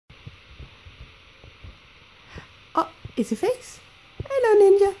It's a face. Hello,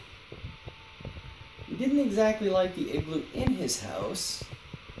 Ninja. He didn't exactly like the igloo in his house.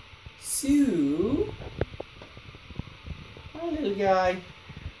 So, hi little guy.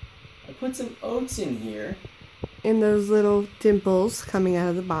 I put some oats in here. And those little dimples coming out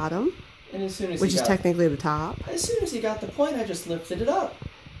of the bottom, And as soon as which is technically the top. As soon as he got the point, I just lifted it up.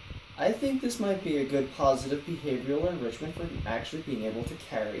 I think this might be a good positive behavioral enrichment for actually being able to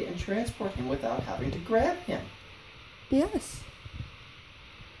carry and transport him without having to grab him. Yes.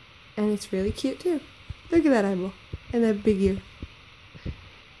 And it's really cute too. Look at that eyeball. And that big ear.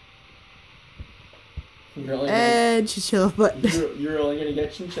 And chinchilla butt. You're only going to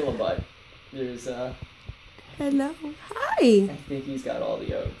get chinchilla butt. There's, Hello. Hi. I think he's got all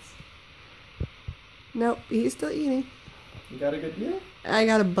the oats. Nope, he's still eating. You got a good view? I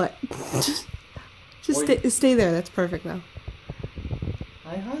got a butt. Just stay there. That's perfect now.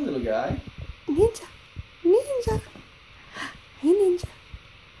 Hi, little guy. Ninja. Ninja. Hey, Ninja.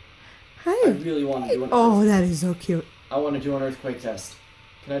 Hi. I really want to do an that is so cute. I want to do an earthquake test.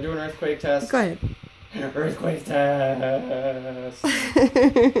 Can I do an earthquake test? Go ahead. Earthquake test.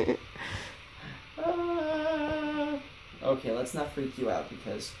 Okay, let's not freak you out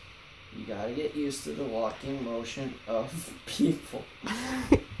because you gotta get used to the walking motion of people.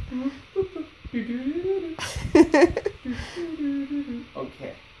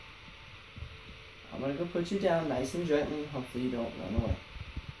 Okay. I'm gonna go put you down nice and gently. Hopefully you don't run away.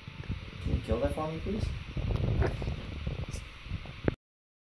 Can you kill that for me, please?